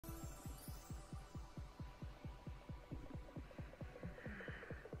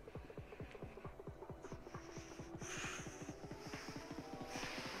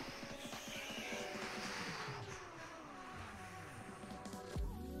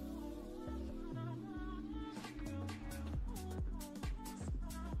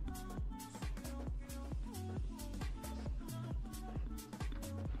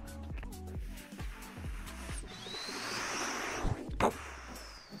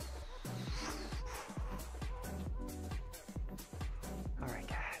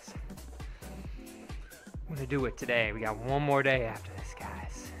to do it today. We got one more day after this,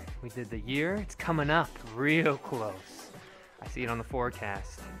 guys. We did the year. It's coming up real close. I see it on the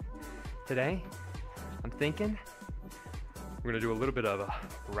forecast. Today, I'm thinking we're gonna do a little bit of a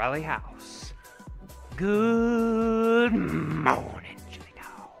rally house. Good morning, chili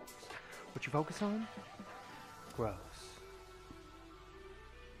dogs. What you focus on? Gross.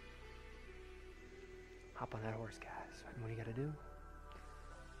 Hop on that horse, guys. What do you gotta do?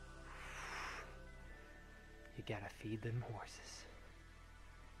 You gotta feed them horses.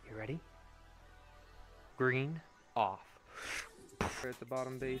 You ready? Green off. We're at the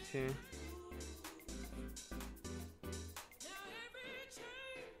bottom base here.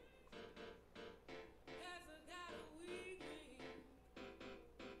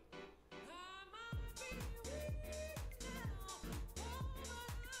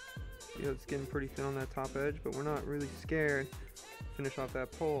 See how it's getting pretty thin on that top edge, but we're not really scared. Finish off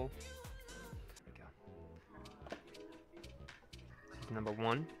that pole. Number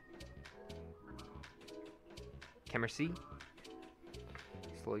 1. Camera C.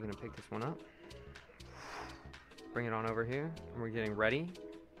 Slowly gonna pick this one up. Bring it on over here. And we're getting ready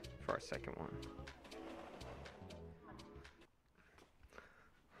for our second one.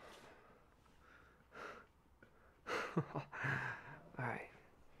 Alright.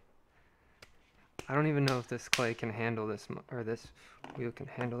 I don't even know if this clay can handle this, or this wheel can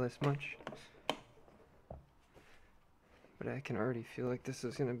handle this much. But I can already feel like this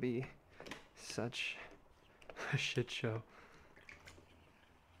is gonna be such a shit show.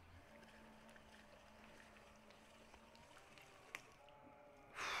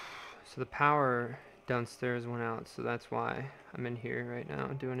 So the power downstairs went out, so that's why I'm in here right now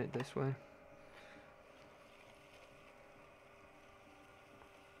doing it this way.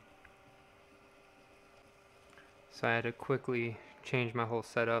 So I had to quickly change my whole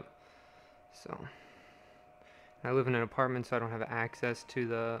setup. So I live in an apartment, so I don't have access to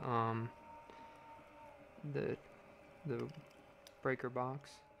the breaker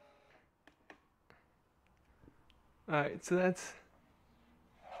box. Alright, so that's,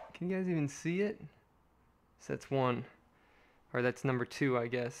 can you guys even see it? So that's 1, or that's number 2, I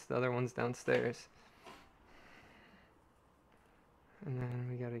guess. The other one's downstairs. And then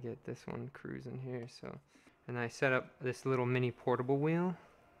we gotta get this one cruising here, so. And I set up this little mini portable wheel.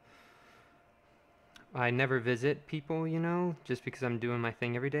 I never visit people, you know, just because I'm doing my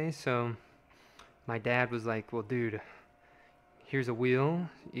thing every day. So my dad was like, well, dude, here's a wheel.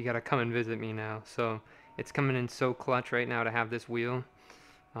 You got to come and visit me now. So it's coming in so clutch right now to have this wheel.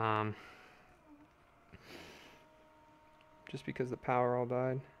 Just because the power all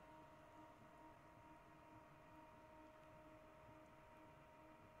died.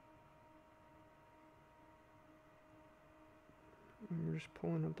 We're just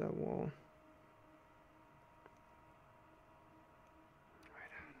pulling up that wall.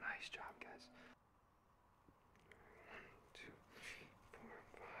 Nice job, guys. 1, 2, 3, 4,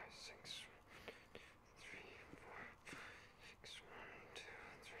 5, 6, 3, 4, 6, 1, 2,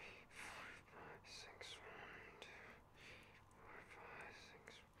 3, 4, 5, 6, 1, 2, 4, 5, 6,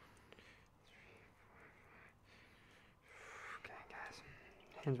 3, 4, 5. Okay, guys.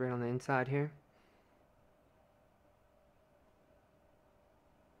 Hands right on the inside here.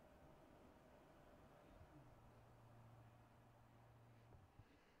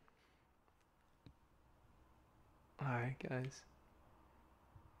 Alright, guys,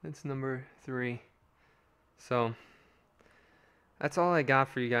 that's number 3. So that's all I got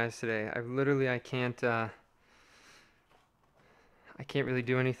for you guys today. I can't really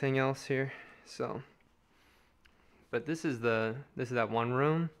do anything else here. So, but this is that one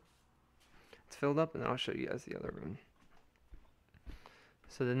room. It's filled up, and then I'll show you guys the other room.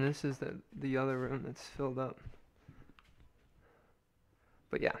 So then this is the other room that's filled up.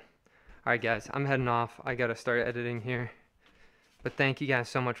 But yeah. Alright guys, I'm heading off. I gotta start editing here. But thank you guys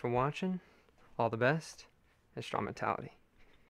so much for watching. All the best, and strong mentality.